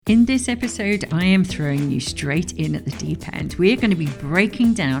In this episode, I am throwing you straight in at the deep end. We're going to be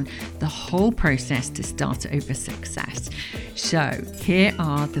breaking down the whole process to start over success. So here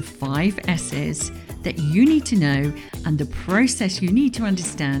are the 5 S's that you need to know and the process you need to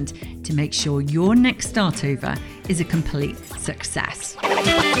understand to make sure your next start over is a complete success.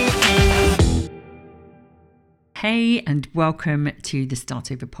 Hey, and welcome to the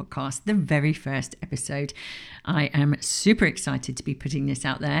Start Over podcast, the very first episode. I am super excited to be putting this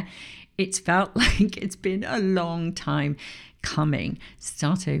out there. It's felt like it's been a long time coming.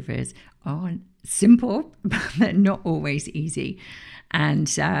 Start overs are simple, but they're not always easy. And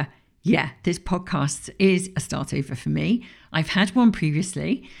this podcast is a start over for me. I've had one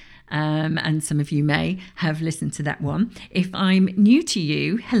previously. And some of you may have listened to that one. If I'm new to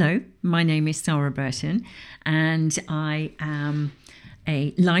you, hello, my name is Sarah Burton, and I am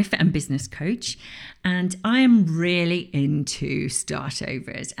a life and business coach, and I am really into start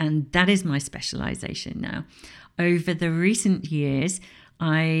overs, and that is my specialization now. Over the recent years,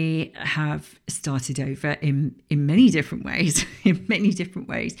 I have started over in many different ways,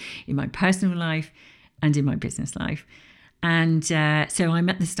 in my personal life and in my business life. And so I'm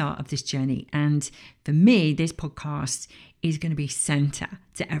at the start of this journey. And for me, this podcast is going to be center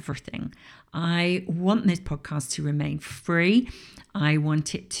to everything. I want this podcast to remain free. I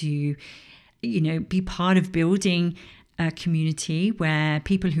want it to, be part of building a community where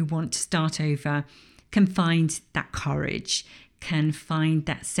people who want to start over can find that courage, can find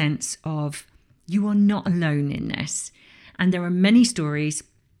that sense of you are not alone in this. And there are many stories,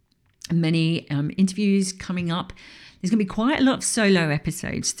 many interviews coming up. There's going to be quite a lot of solo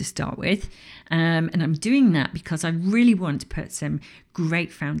episodes to start with. And I'm doing that because I really want to put some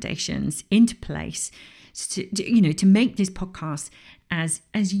great foundations into place to make this podcast as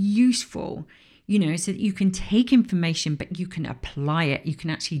useful, so that you can take information, but you can apply it. You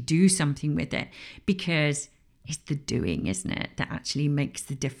can actually do something with it, because it's the doing, isn't it, that actually makes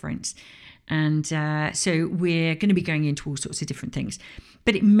the difference. And so we're going to be going into all sorts of different things.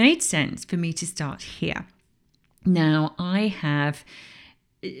 But it made sense for me to start here. Now, I have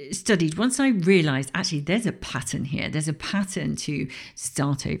studied, once I realized actually there's a pattern here, there's a pattern to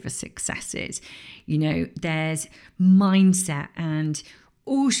start over successes. There's mindset and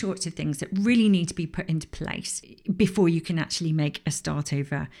all sorts of things that really need to be put into place before you can actually make a start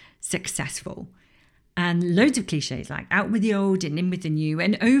over successful. And loads of cliches like out with the old and in with the new.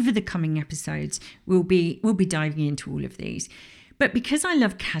 And over the coming episodes, we'll be diving into all of these. But because I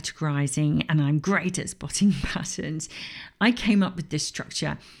love categorizing and I'm great at spotting patterns, I came up with this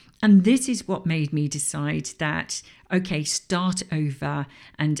structure. And this is what made me decide that, okay, start over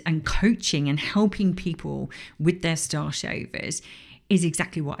and coaching and helping people with their start overs is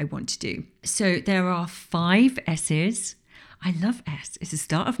exactly what I want to do. So there are 5 S's. I love S. It's the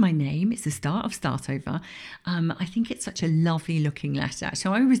start of my name. It's the start of Start Over. I think it's such a lovely looking letter.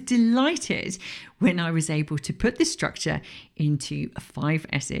 So I was delighted when I was able to put this structure into 5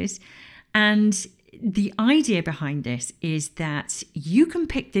 S's. And the idea behind this is that you can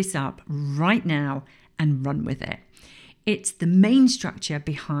pick this up right now and run with it. It's the main structure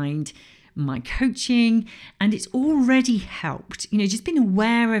behind my coaching, and it's already helped. Just being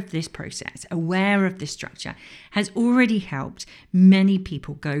aware of this process, aware of this structure has already helped many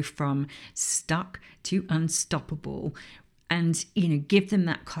people go from stuck to unstoppable, and give them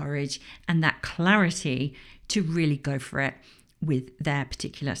that courage and that clarity to really go for it with their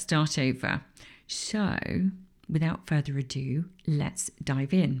particular start over. So without further ado, let's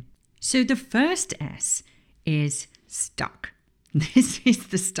dive in. So the first S is stuck. This is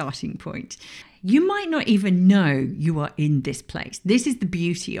the starting point. You might not even know you are in this place. This is the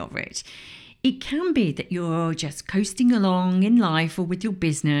beauty of it. It can be that you're just coasting along in life or with your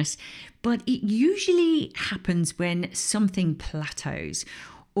business, but it usually happens when something plateaus,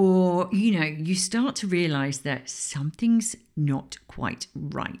 or, you start to realize that something's not quite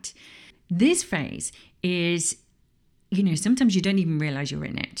right. This phase is, sometimes you don't even realize you're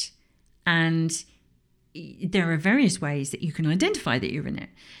in it. And there are various ways that you can identify that you're in it.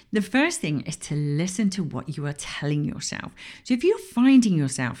 The first thing is to listen to what you are telling yourself. So if you're finding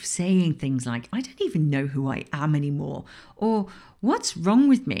yourself saying things like, I don't even know who I am anymore, or what's wrong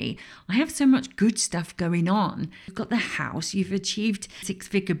with me? I have so much good stuff going on. You've got the house, you've achieved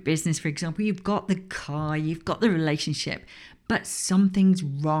 6-figure business, for example, you've got the car, you've got the relationship, but something's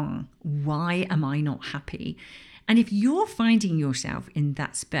wrong. Why am I not happy? And if you're finding yourself in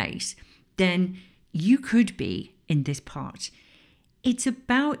that space, then you could be in this part. It's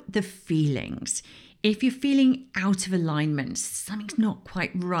about the feelings. If you're feeling out of alignment, something's not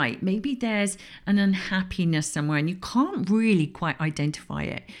quite right. Maybe there's an unhappiness somewhere and you can't really quite identify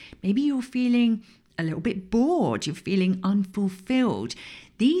it. Maybe you're feeling a little bit bored, you're feeling unfulfilled.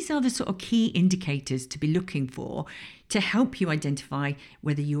 These are the sort of key indicators to be looking for to help you identify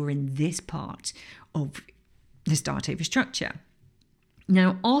whether you're in this part of the start over structure.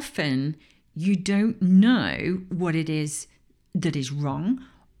 Now, often you don't know what it is that is wrong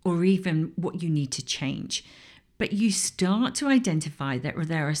or even what you need to change, but you start to identify that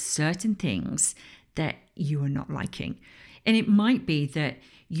there are certain things that you are not liking. And it might be that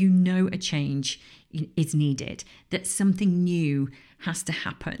you know a change is needed, that something new has to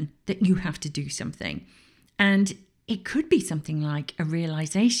happen, that you have to do something. And it could be something like a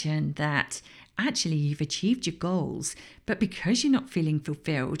realization that actually you've achieved your goals, but because you're not feeling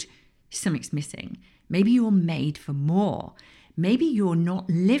fulfilled, something's missing. Maybe you're made for more. Maybe you're not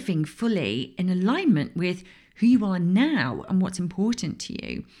living fully in alignment with who you are now and what's important to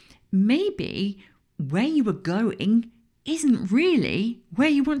you. Maybe where you were going isn't really where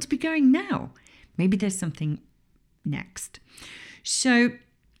you want to be going now. Maybe there's something next. So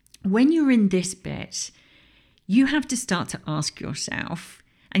when you're in this bit, you have to start to ask yourself,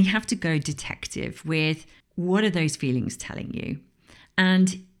 and you have to go detective with, what are those feelings telling you?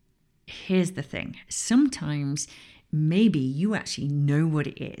 And here's the thing. Sometimes maybe you actually know what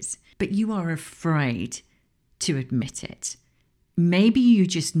it is, but you are afraid to admit it. Maybe you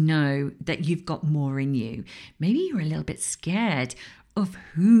just know that you've got more in you. Maybe you're a little bit scared of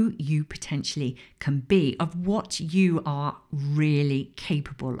who you potentially can be, of what you are really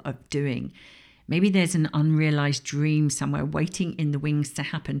capable of doing. Maybe there's an unrealized dream somewhere waiting in the wings to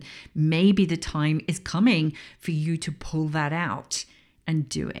happen. Maybe the time is coming for you to pull that out and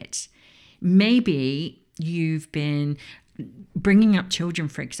do it. Maybe you've been bringing up children,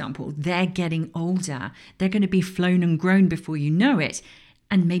 for example. They're getting older. They're going to be flown and grown before you know it.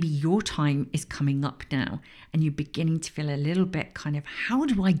 And maybe your time is coming up now and you're beginning to feel a little bit kind of, how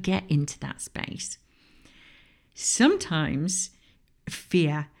do I get into that space? Sometimes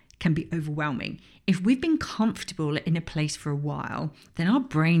fear can be overwhelming. If we've been comfortable in a place for a while, then our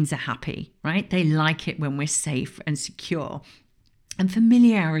brains are happy, right? They like it when we're safe and secure. And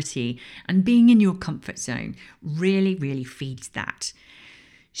familiarity and being in your comfort zone really, really feeds that.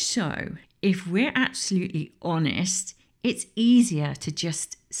 So if we're absolutely honest, it's easier to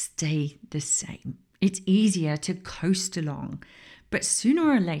just stay the same. It's easier to coast along. But sooner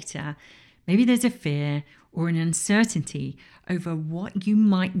or later, maybe there's a fear or an uncertainty over what you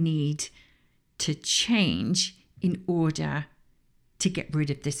might need to change in order to get rid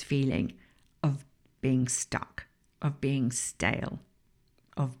of this feeling of being stuck, of being stale,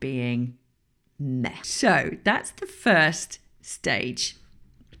 of being meh. So that's the first stage.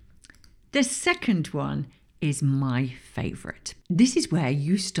 The second one is my favorite. This is where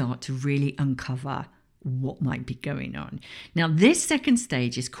you start to really uncover what might be going on. Now, this second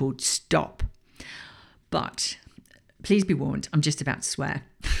stage is called stop. But please be warned, I'm just about to swear.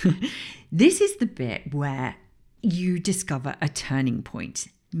 This is the bit where you discover a turning point.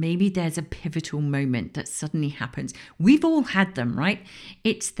 Maybe there's a pivotal moment that suddenly happens. We've all had them, right?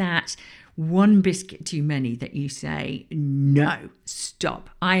 It's that one biscuit too many that you say, no, stop.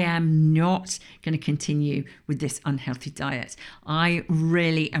 I am not going to continue with this unhealthy diet. I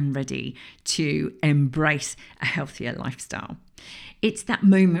really am ready to embrace a healthier lifestyle. It's that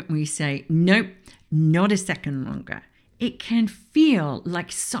moment where you say, nope, not a second longer. It can feel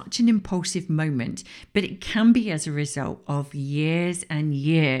like such an impulsive moment, but it can be as a result of years and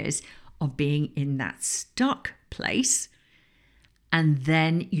years of being in that stuck place. And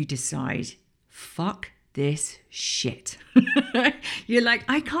then you decide, fuck this shit. You're like,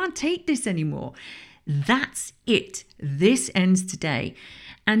 I can't take this anymore. That's it. This ends today.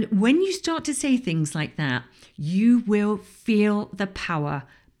 And when you start to say things like that, you will feel the power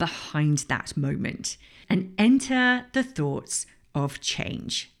behind that moment and enter the thoughts of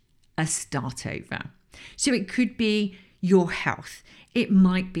change, a start over. So it could be your health. It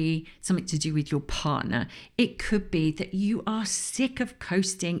might be something to do with your partner. It could be that you are sick of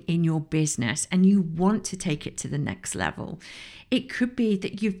coasting in your business and you want to take it to the next level. It could be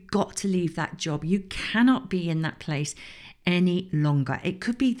that you've got to leave that job. You cannot be in that place any longer. It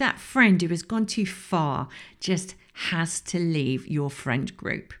could be that friend who has gone too far just has to leave your friend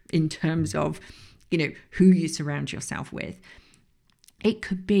group in terms of, who you surround yourself with. It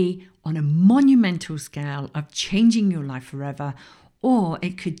could be on a monumental scale of changing your life forever, or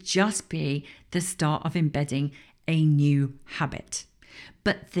it could just be the start of embedding a new habit.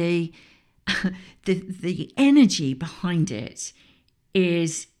 But the energy behind it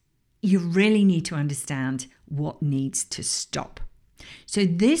is you really need to understand what needs to stop. So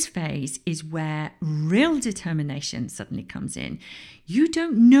this phase is where real determination suddenly comes in. You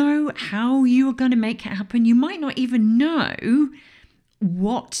don't know how you are going to make it happen. You might not even know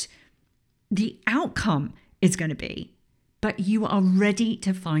what the outcome is going to be, but you are ready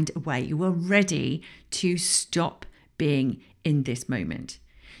to find a way. You are ready to stop being in this moment.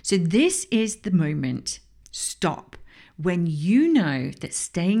 So this is the moment, stop, when you know that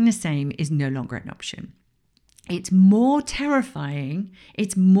staying the same is no longer an option. It's more terrifying,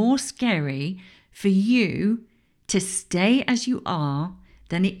 it's more scary for you to stay as you are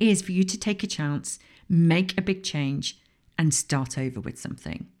than it is for you to take a chance, make a big change, and start over with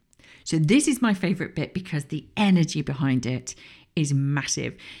something. So this is my favorite bit because the energy behind it is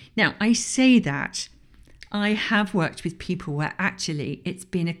massive. Now, I say that I have worked with people where actually it's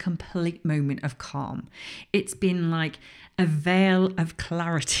been a complete moment of calm. It's been like a veil of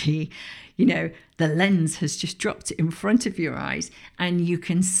clarity. The lens has just dropped in front of your eyes and you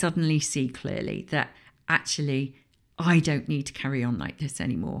can suddenly see clearly that actually I don't need to carry on like this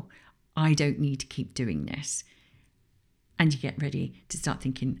anymore. I don't need to keep doing this. And you get ready to start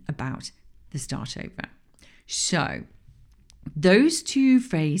thinking about the start over. So those two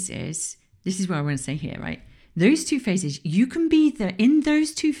phases, this is what I want to say here, right? Those two phases, you can be in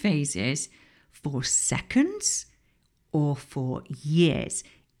those two phases for seconds or for years,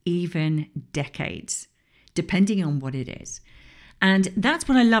 even decades, depending on what it is. And that's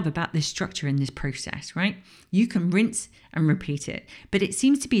what I love about this structure in this process, right? You can rinse and repeat it. But it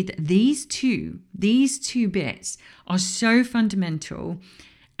seems to be that these two bits are so fundamental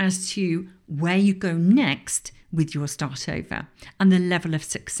as to where you go next with your start over and the level of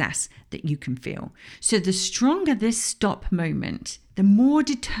success that you can feel. So the stronger this stop moment, the more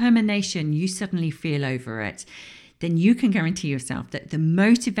determination you suddenly feel over it, then you can guarantee yourself that the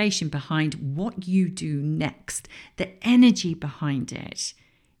motivation behind what you do next, the energy behind it,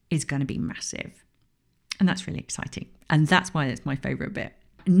 is going to be massive. And that's really exciting. And that's why it's my favorite bit.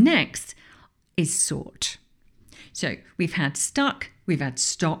 Next is sort. So we've had stuck, we've had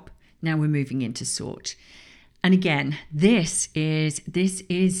stop, now we're moving into sort. And again, this is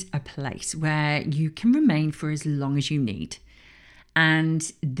a place where you can remain for as long as you need.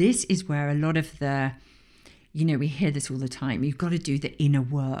 And this is where a lot of we hear this all the time. You've got to do the inner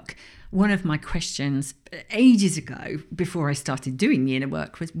work. One of my questions ages ago, before I started doing the inner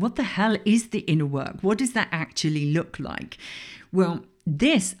work, was what the hell is the inner work? What does that actually look like? Well,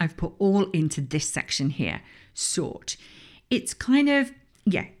 this I've put all into this section here, sort. It's kind of,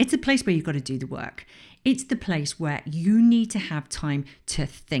 it's a place where you've got to do the work. It's the place where you need to have time to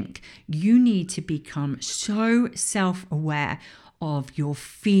think. You need to become so self-aware of your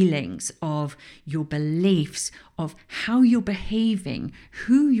feelings, of your beliefs, of how you're behaving,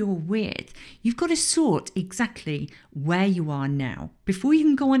 who you're with. You've got to sort exactly where you are now. Before you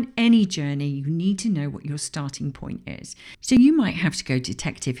can go on any journey, you need to know what your starting point is. So you might have to go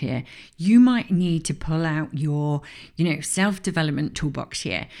detective here. You might need to pull out your, self-development toolbox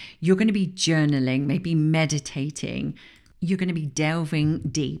here. You're going to be journaling, maybe meditating. You're going to be delving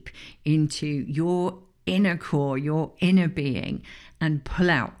deep into your inner core, your inner being, and pull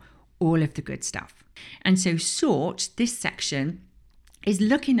out all of the good stuff. And so sort, this section, is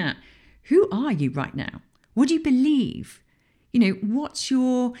looking at who are you right now? What do you believe? What's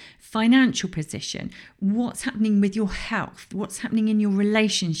your financial position? What's happening with your health? What's happening in your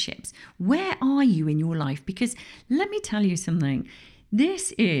relationships? Where are you in your life? Because let me tell you something.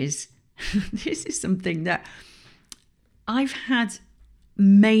 This is something that I've had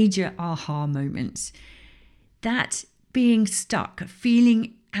major aha moments. That being stuck,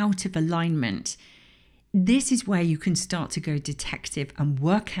 feeling out of alignment, this is where you can start to go detective and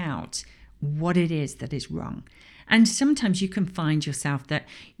work out what it is that is wrong. And sometimes you can find yourself that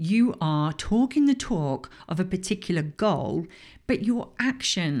you are talking the talk of a particular goal, but your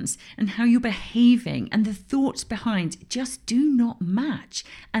actions and how you're behaving and the thoughts behind just do not match.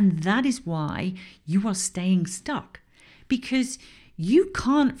 And that is why you are staying stuck. Because you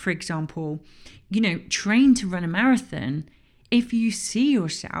can't, for example, train to run a marathon if you see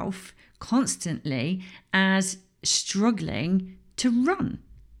yourself constantly as struggling to run.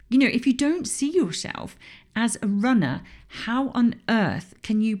 If you don't see yourself as a runner, how on earth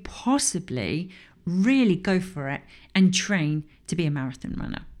can you possibly really go for it and train to be a marathon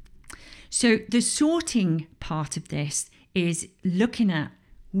runner? So the sorting part of this is looking at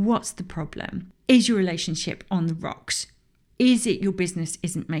what's the problem. Is your relationship on the rocks? Is it your business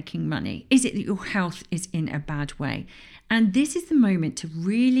isn't making money? Is it that your health is in a bad way? And this is the moment to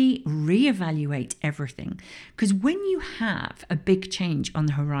really reevaluate everything. Because when you have a big change on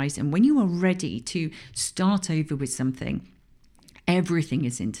the horizon, when you are ready to start over with something, everything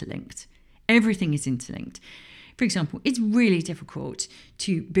is interlinked. Everything is interlinked. For example, it's really difficult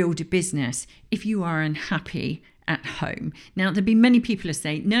to build a business if you are unhappy at home. Now, there'll be many people who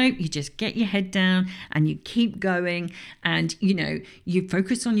say, no, you just get your head down and you keep going and, you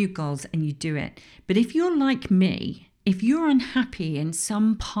focus on your goals and you do it. But if you're like me, if you're unhappy in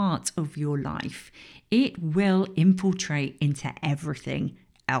some part of your life, it will infiltrate into everything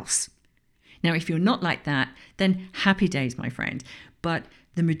else. Now, if you're not like that, then happy days, my friend. But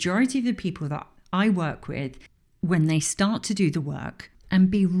the majority of the people that I work with, when they start to do the work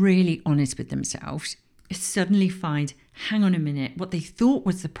and be really honest with themselves, suddenly find, hang on a minute, what they thought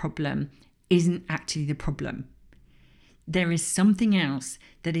was the problem isn't actually the problem. There is something else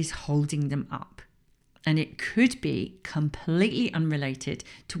that is holding them up. And it could be completely unrelated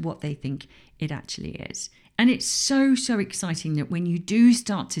to what they think it actually is. And it's so, so exciting that when you do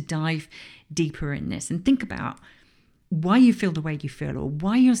start to dive deeper in this and think about why you feel the way you feel, or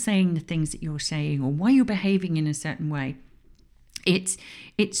why you're saying the things that you're saying, or why you're behaving in a certain way, it's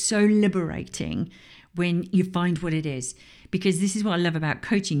so liberating when you find what it is. Because this is what I love about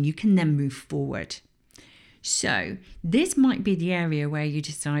coaching. You can then move forward. So this might be the area where you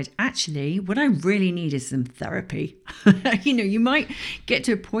decide, actually, what I really need is some therapy. You might get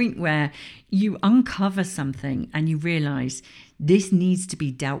to a point where you uncover something and you realize this needs to be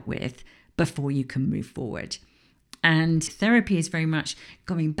dealt with before you can move forward. And therapy is very much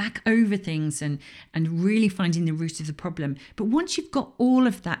going back over things and really finding the root of the problem. But once you've got all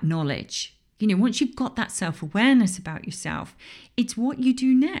of that knowledge, once you've got that self-awareness about yourself, it's what you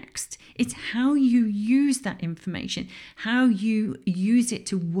do next. It's how you use that information, how you use it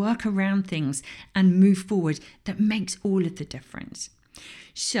to work around things and move forward that makes all of the difference.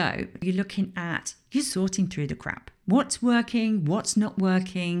 So you're sorting through the crap. What's working? What's not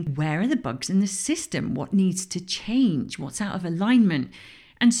working? Where are the bugs in the system? What needs to change? What's out of alignment?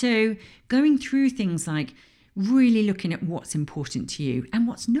 And so going through things like really looking at what's important to you and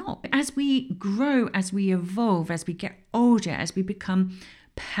what's not. As we grow, as we evolve, as we get older, as we become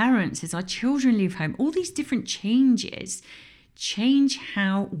parents, as our children leave home, all these different changes change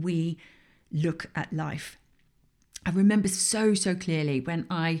how we look at life. I remember so, so clearly when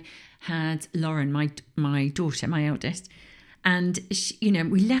I had Lauren, my daughter, my eldest, and she,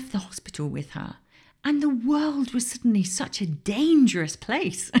 we left the hospital with her. And the world was suddenly such a dangerous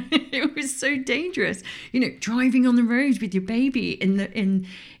place. It was so dangerous. Driving on the road with your baby in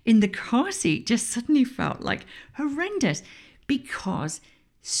the car seat just suddenly felt like horrendous because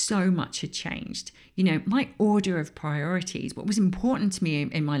so much had changed. My order of priorities, what was important to me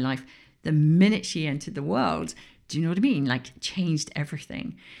in my life, the minute she entered the world, do you know what I mean? Like changed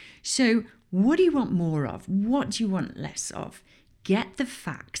everything. So what do you want more of? What do you want less of? Get the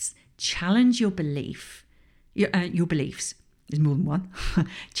facts. Challenge your beliefs. There's more than one.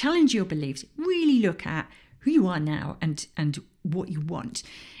 Challenge your beliefs. Really look at who you are now and what you want.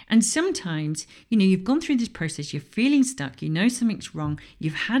 And sometimes, you've gone through this process, you're feeling stuck, something's wrong,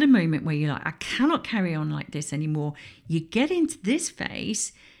 you've had a moment where you're like, I cannot carry on like this anymore. You get into this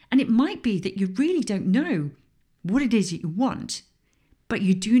phase, and it might be that you really don't know what it is that you want, but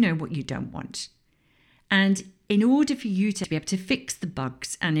you do know what you don't want. And in order for you to be able to fix the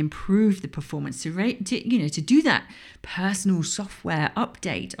bugs and improve the performance, to do that personal software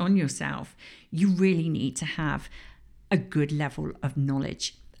update on yourself, you really need to have a good level of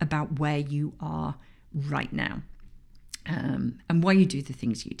knowledge about where you are right now, and why you do the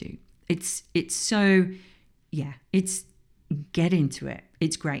things you do. It's get into it.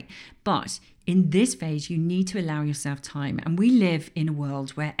 It's great. But in this phase, you need to allow yourself time. And we live in a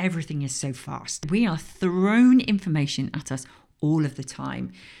world where everything is so fast. We are thrown information at us all of the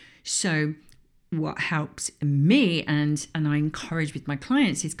time. So what helps me and I encourage with my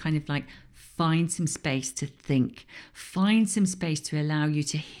clients is kind of like find some space to think, find some space to allow you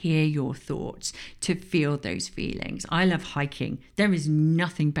to hear your thoughts, to feel those feelings. I love hiking. There is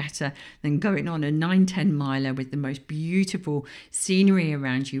nothing better than going on a 9-10 miler with the most beautiful scenery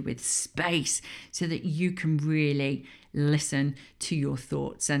around you, with space, so that you can really listen to your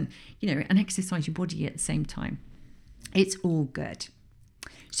thoughts and exercise your body at the same time. It's all good.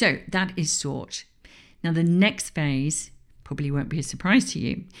 So that is sort. Now the next phase probably won't be a surprise to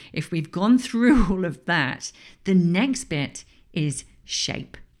you. If we've gone through all of that, the next bit is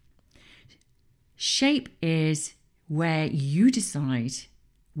shape. Shape is where you decide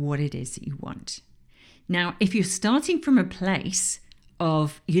what it is that you want. Now, if you're starting from a place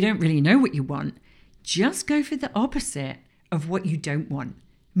of you don't really know what you want, just go for the opposite of what you don't want.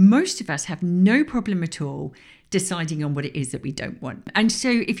 Most of us have no problem at all deciding on what it is that we don't want. And so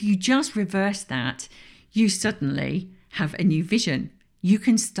if you just reverse that, you suddenly have a new vision. You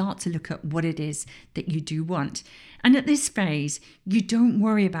can start to look at what it is that you do want. And at this phase, you don't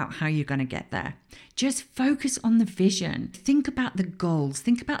worry about how you're going to get there. Just focus on the vision. Think about the goals.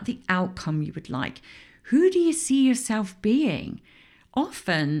 Think about the outcome you would like. Who do you see yourself being?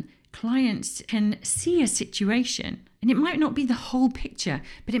 Often, clients can see a situation, and it might not be the whole picture,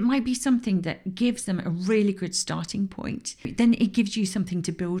 but it might be something that gives them a really good starting point. Then it gives you something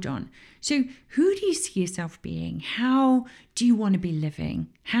to build on. So who do you see yourself being? How do you want to be living?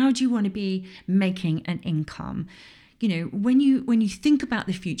 How do you want to be making an income? You know, when you think about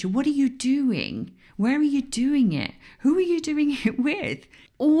the future, what are you doing? Where are you doing it? Who are you doing it with?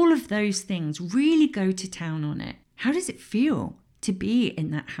 All of those things, really go to town on it. How does it feel to be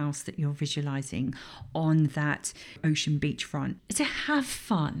in that house that you're visualizing on that ocean beachfront? To have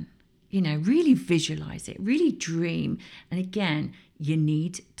fun, really visualize it, really dream. And again, you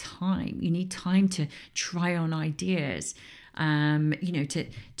need time. You need time to try on ideas,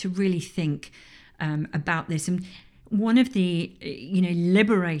 to really think about this. And one of the,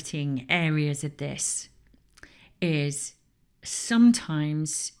 liberating areas of this is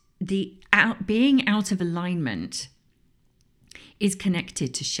sometimes being out of alignment is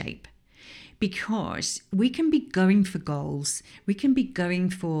connected to shape, because we can be going for goals, we can be going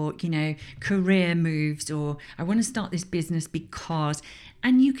for, career moves, or I want to start this business because,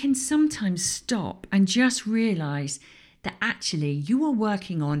 and you can sometimes stop and just realize that actually you are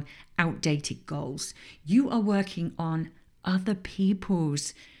working on outdated goals. You are working on other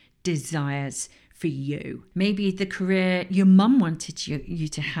people's desires for you. Maybe the career your mum wanted you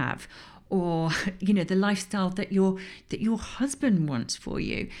to have, or the lifestyle that your husband wants for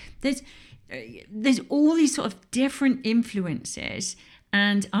you. There's all these sort of different influences,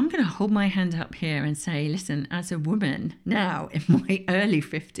 and I'm going to hold my hand up here and say, listen, as a woman now in my early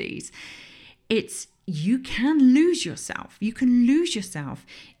 50s, you can lose yourself. You can lose yourself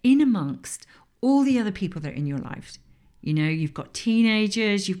in amongst all the other people that are in your lives. You've got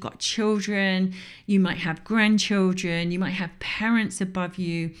teenagers, you've got children, you might have grandchildren, you might have parents above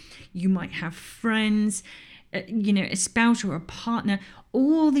you, you might have friends, a spouse or a partner,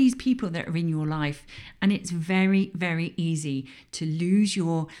 all these people that are in your life. And it's very, very easy to lose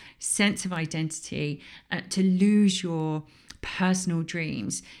your sense of identity, to lose your personal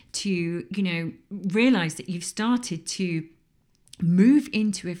dreams, to, realize that you've started to move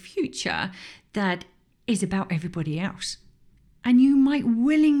into a future that is about everybody else. And you might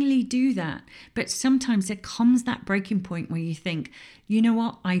willingly do that, but sometimes there comes that breaking point where you think, you know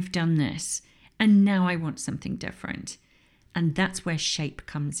what, I've done this and now I want something different. And that's where shape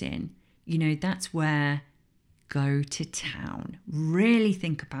comes in. That's where go to town. Really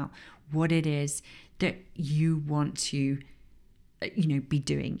think about what it is that you want to, be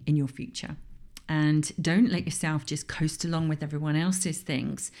doing in your future. And don't let yourself just coast along with everyone else's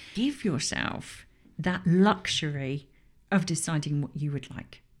things. Give yourself that luxury of deciding what you would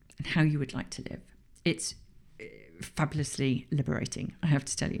like and how you would like to live. It's fabulously liberating, I have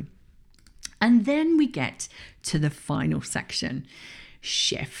to tell you. And then we get to the final section,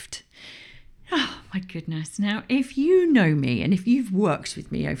 shift. Oh my goodness. Now, if you know me and if you've worked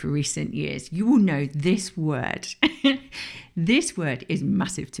with me over recent years, you will know this word. This word is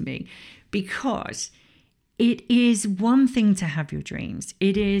massive to me, because it is one thing to have your dreams.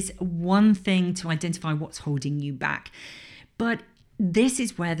 It is one thing to identify what's holding you back. But this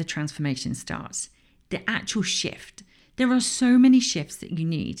is where the transformation starts, the actual shift. There are so many shifts that you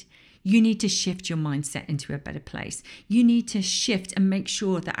need. You need to shift your mindset into a better place. You need to shift and make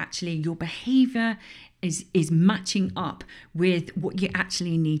sure that actually your behavior is matching up with what you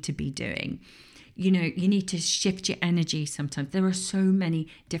actually need to be doing. You need to shift your energy sometimes. There are so many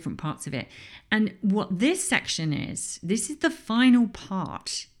different parts of it. And what this section is, this is the final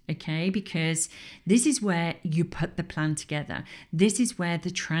part, okay? Because this is where you put the plan together. This is where the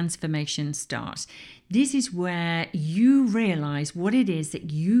transformation starts. This is where you realize what it is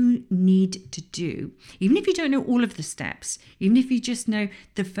that you need to do. Even if you don't know all of the steps, even if you just know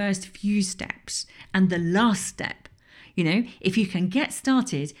the first few steps and the last step, if you can get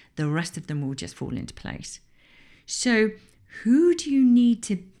started, the rest of them will just fall into place. So who do you need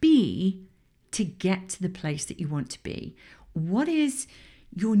to be to get to the place that you want to be? What is,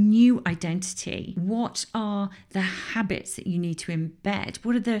 your new identity? What are the habits that you need to embed?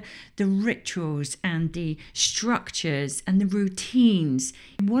 What are the rituals and the structures and the routines?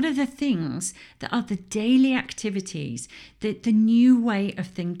 What are the things that are the daily activities, the new way of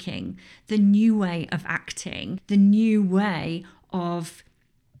thinking, the new way of acting, the new way of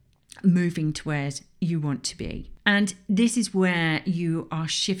moving to where you want to be? And this is where you are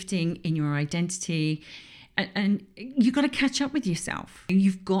shifting in your identity. And you've got to catch up with yourself.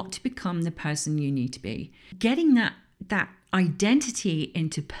 You've got to become the person you need to be. Getting that identity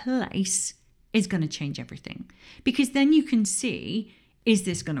into place is going to change everything, because then you can see, is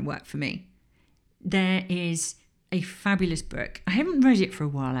this going to work for me? There is a fabulous book. I haven't read it for a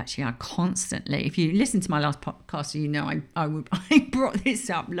while, actually. I constantly, if you listen to my last podcast, you know I brought this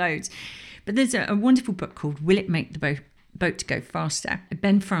up loads. But there's a wonderful book called Will It Make the Boat Go Faster?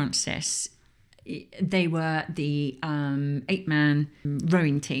 Ben Francis. They were the 8-man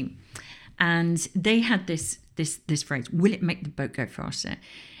rowing team, and they had this phrase, will it make the boat go faster?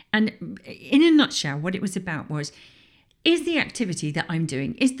 And in a nutshell, what it was about was, is the activity that I'm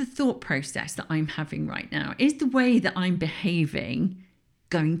doing, is the thought process that I'm having right now, is the way that I'm behaving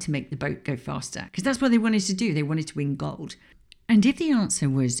going to make the boat go faster? Because that's what they wanted to do. They wanted to win gold. And if the answer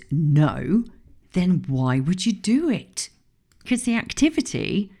was no, then why would you do it? Because the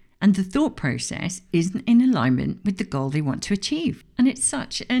activity and the thought process isn't in alignment with the goal they want to achieve. And it's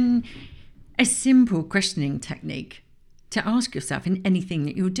such a simple questioning technique to ask yourself in anything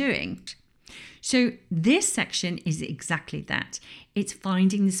that you're doing. So this section is exactly that. It's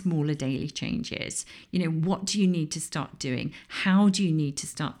finding the smaller daily changes. What do you need to start doing? How do you need to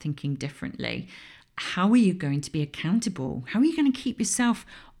start thinking differently? How are you going to be accountable? How are you going to keep yourself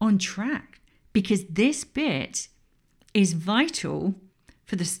on track? Because this bit is vital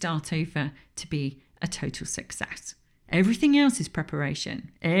for the start over to be a total success. Everything else is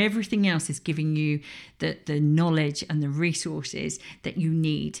preparation. Everything else is giving you the knowledge and the resources that you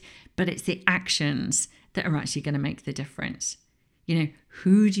need. But it's the actions that are actually going to make the difference.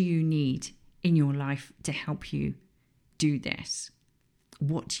 Who do you need in your life to help you do this?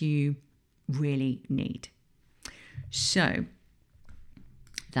 What do you really need? So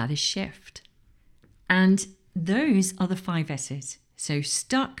that is shift. And those are the 5 S's. So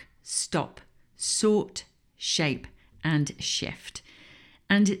stuck, stop, sort, shape, and shift.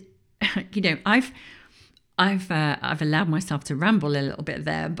 And I've allowed myself to ramble a little bit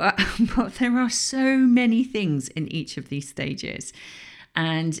there, but there are so many things in each of these stages.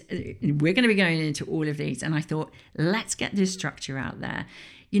 And we're going to be going into all of these. And I thought, let's get this structure out there.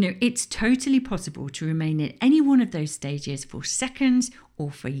 It's totally possible to remain in any one of those stages for seconds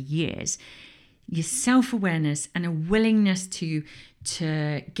or for years. Your self-awareness and a willingness to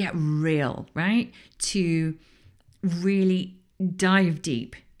get real, right? To really dive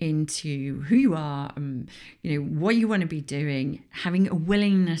deep into who you are, what you want to be doing, having a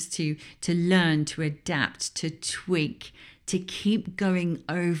willingness to learn, to adapt, to tweak, to keep going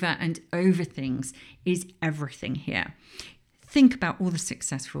over and over things is everything here. Think about all the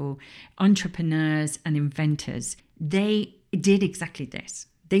successful entrepreneurs and inventors. They did exactly this.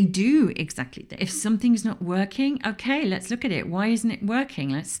 They do exactly that. If something's not working, okay, let's look at it. Why isn't it working?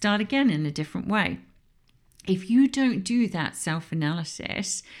 Let's start again in a different way. If you don't do that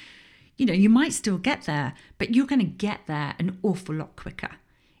self-analysis, you might still get there, but you're going to get there an awful lot quicker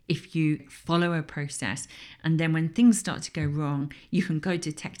if you follow a process. And then when things start to go wrong, you can go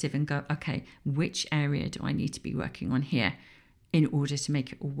detective and go, okay, which area do I need to be working on here in order to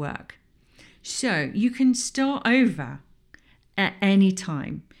make it all work? So you can start over at any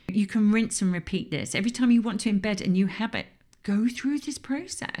time. You can rinse and repeat this. Every time you want to embed a new habit, go through this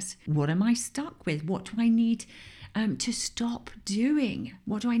process. What am I stuck with? What do I need to stop doing?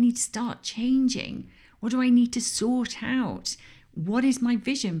 What do I need to start changing? What do I need to sort out? What is my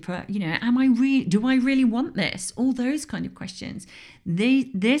vision for, do I really want this? All those kind of questions.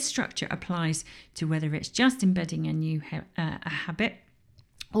 This structure applies to whether it's just embedding a new a habit,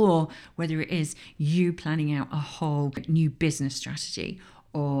 or whether it is you planning out a whole new business strategy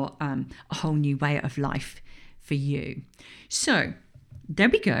or a whole new way of life for you. So there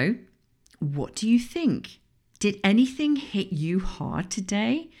we go. What do you think? Did anything hit you hard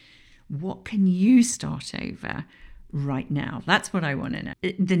today? What can you start over right now? That's what I want to know.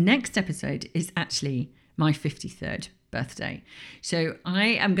 The next episode is actually my 53rd birthday. So I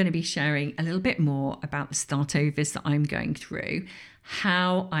am going to be sharing a little bit more about the start overs that I'm going through,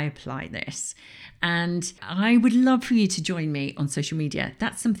 how I apply this. And I would love for you to join me on social media.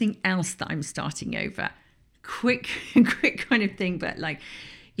 That's something else that I'm starting over. Quick kind of thing, but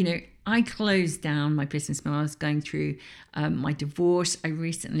I closed down my business when I was going through my divorce. I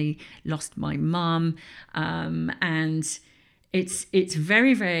recently lost my mum, and it's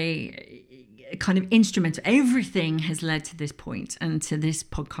very, very kind of instrumental. Everything has led to this point and to this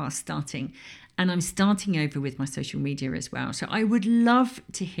podcast starting. And I'm starting over with my social media as well. So I would love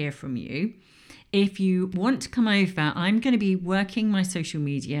to hear from you. If you want to come over, I'm going to be working my social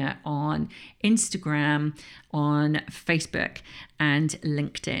media on Instagram, on Facebook, and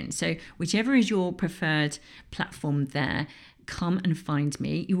LinkedIn. So whichever is your preferred platform there, come and find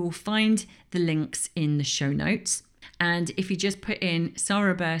me. You will find the links in the show notes. And if you just put in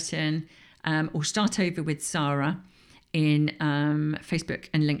Sarah Burton, or Start Over with Sarah in Facebook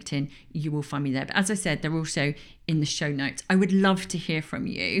and LinkedIn, you will find me there. But as I said, they're also in the show notes. I would love to hear from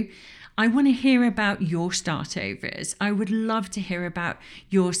you. I want to hear about your startovers. I would love to hear about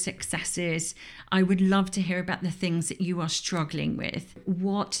your successes. I would love to hear about the things that you are struggling with.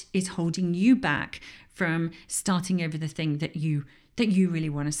 What is holding you back from starting over the thing that you really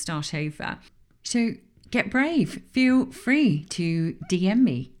want to start over? So get brave. Feel free to DM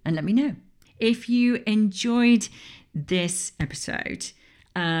me and let me know. If you enjoyed this episode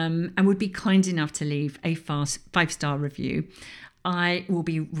and would be kind enough to leave a 5-star review, I will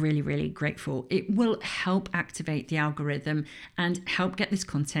be really, really grateful. It will help activate the algorithm and help get this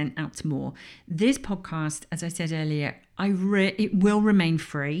content out to more. This podcast, as I said earlier, it will remain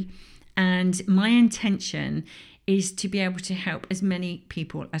free. And my intention is to be able to help as many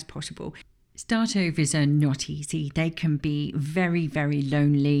people as possible. Startovers are not easy. They can be very, very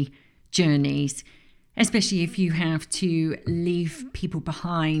lonely journeys, especially if you have to leave people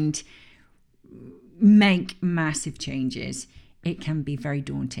behind, make massive changes. It can be very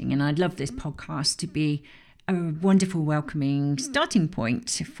daunting. And I'd love this podcast to be a wonderful, welcoming starting point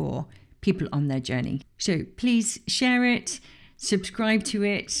for people on their journey. So please share it, subscribe to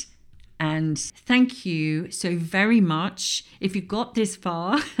it, and thank you so very much. If you got this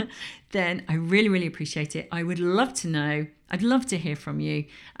far, then I really, really appreciate it. I would love to know. I'd love to hear from you.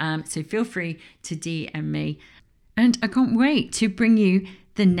 So feel free to DM me. And I can't wait to bring you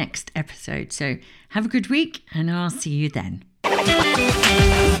the next episode. So have a good week and I'll see you then.